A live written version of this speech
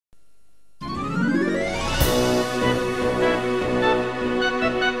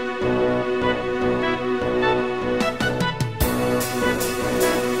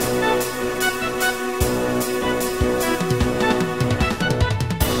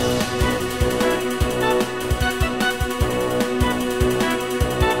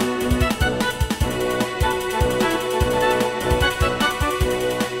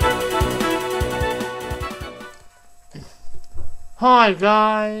Hi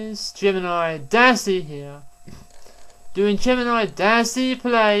guys, Gemini Dazzy here, doing Gemini Dazzy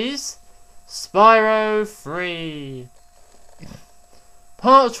Plays Spyro 3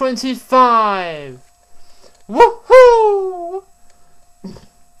 Part 25. Woohoo!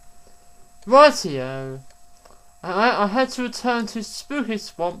 Rightio, I had to return to Spooky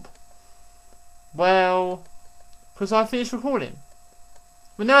Swamp, well, because I finished recording.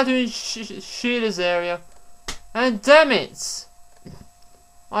 We're now doing Sheila's area, and damn it!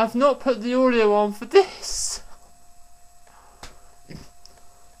 I've not put the audio on for this.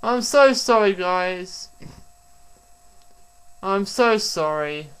 I'm so sorry guys. I'm so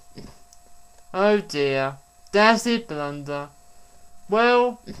sorry. Oh dear. Dazzy blunder.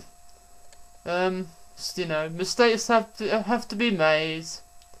 Well, you know, mistakes have to be made.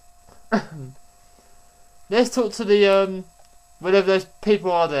 Let's talk to the whatever those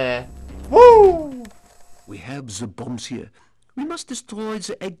people are there. Woo! We have the bombs here. We must destroy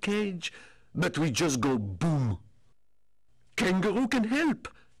the egg cage, but we just go boom. Kangaroo can help.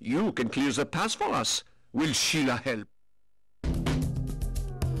 You can clear the path for us. Will Sheila help?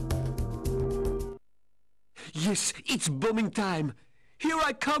 Yes, it's bombing time. Here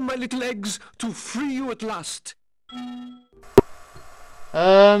I come, my little eggs, to free you at last.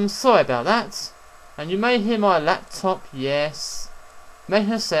 Sorry about that. And you may hear my laptop, yes,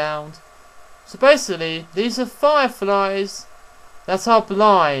 making a sound. So basically, these are fireflies that are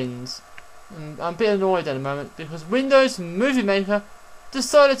blind. And I'm a bit annoyed at the moment because Windows Movie Maker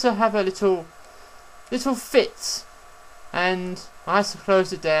decided to have a little fit, and I had to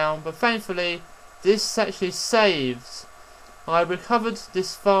close it down. But thankfully, this actually saved. I recovered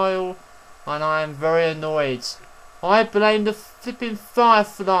this file, and I am very annoyed. I blame the flipping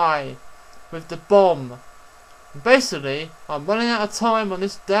firefly with the bomb. And basically, I'm running out of time on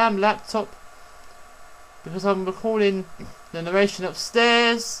this damn laptop because I'm recording the narration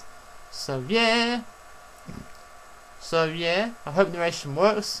upstairs. So yeah, I hope narration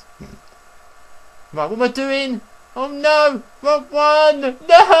works. Right, what am I doing? Oh no! Wrong one!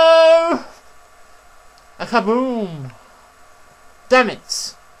 No! A kaboom! Damn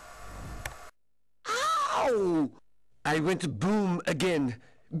it! Ow! I went boom again.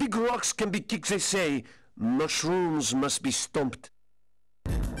 Big rocks can be kicked, they say. Mushrooms must be stomped.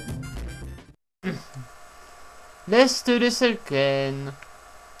 Let's do this again.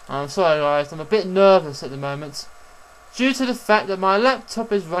 I'm sorry guys, I'm a bit nervous at the moment due to the fact that my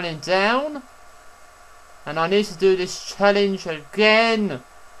laptop is running down and I need to do this challenge again.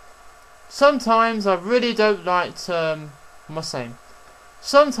 Sometimes I really don't like what am I saying?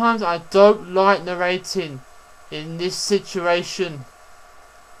 Sometimes I don't like narrating in this situation.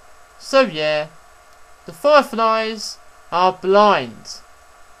 So yeah, the fireflies are blind.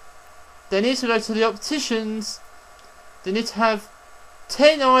 They need to go to the opticians. They need to have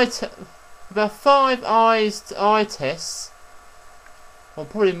 10 about 5 eye tests, or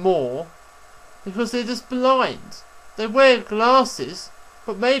probably more, because they're just blind. They wear glasses,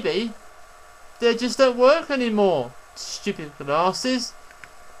 but maybe they just don't work anymore. Stupid glasses.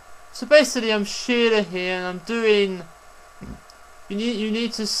 So basically, I'm Sheila here, and I'm doing. You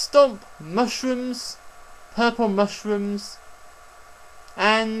need to stomp mushrooms, purple mushrooms,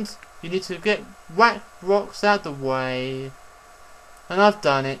 and you need to get whack rocks out the way. And I've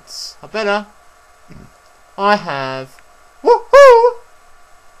done it. I have. Woohoo!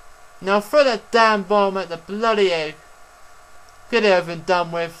 Now throw that damn bomb at the bloody egg. Get it over and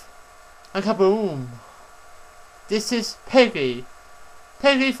done with. And kaboom! This is Peggy.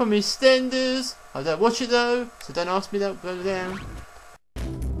 Peggy from EastEnders. I don't watch it though, so don't ask me that. Go down.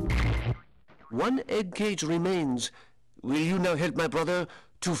 One egg cage remains. Will you now help my brother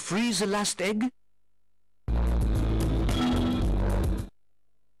to freeze the last egg?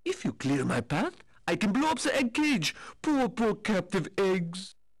 If you clear my path, I can blow up the egg cage. Poor captive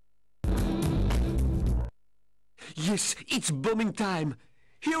eggs. Yes, it's bombing time.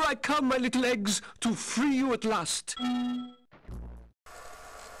 Here I come, my little eggs, to free you at last.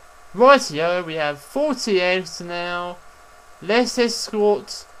 Rightio, we have 40 eggs now. Let's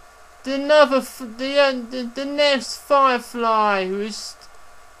escort the next firefly, who is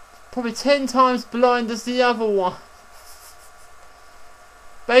probably 10 times blind as the other one.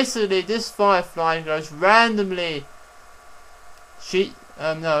 Basically, this firefly goes randomly.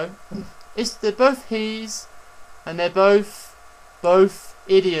 No, they're both he's, and they're both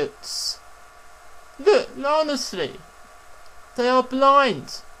idiots. Look, honestly, they are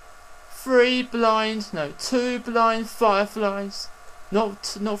blind. 2 blind fireflies, not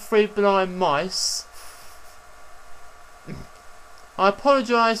 3 blind mice. I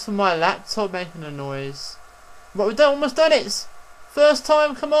apologise for my laptop making a noise. But we've almost done it. First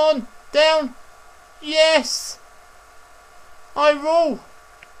time, come on. Down. Yes. I rule.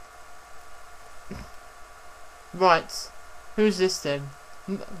 Right. Who's this then?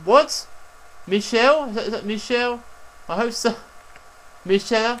 What? Michelle? Is that Michelle? I hope so.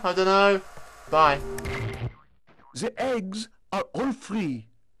 Michelle? I don't know. Bye. The eggs are all free.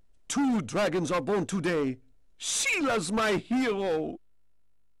 2 dragons are born today. Sheila's my hero.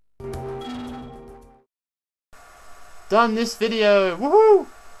 Done this video. Woohoo!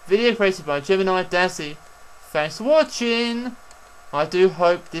 Video created by Gemini Dazzy. Thanks for watching. I do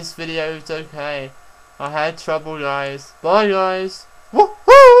hope this video is okay. I had trouble, guys. Bye, guys.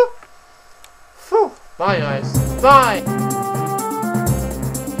 Woohoo! Bye, guys. Bye.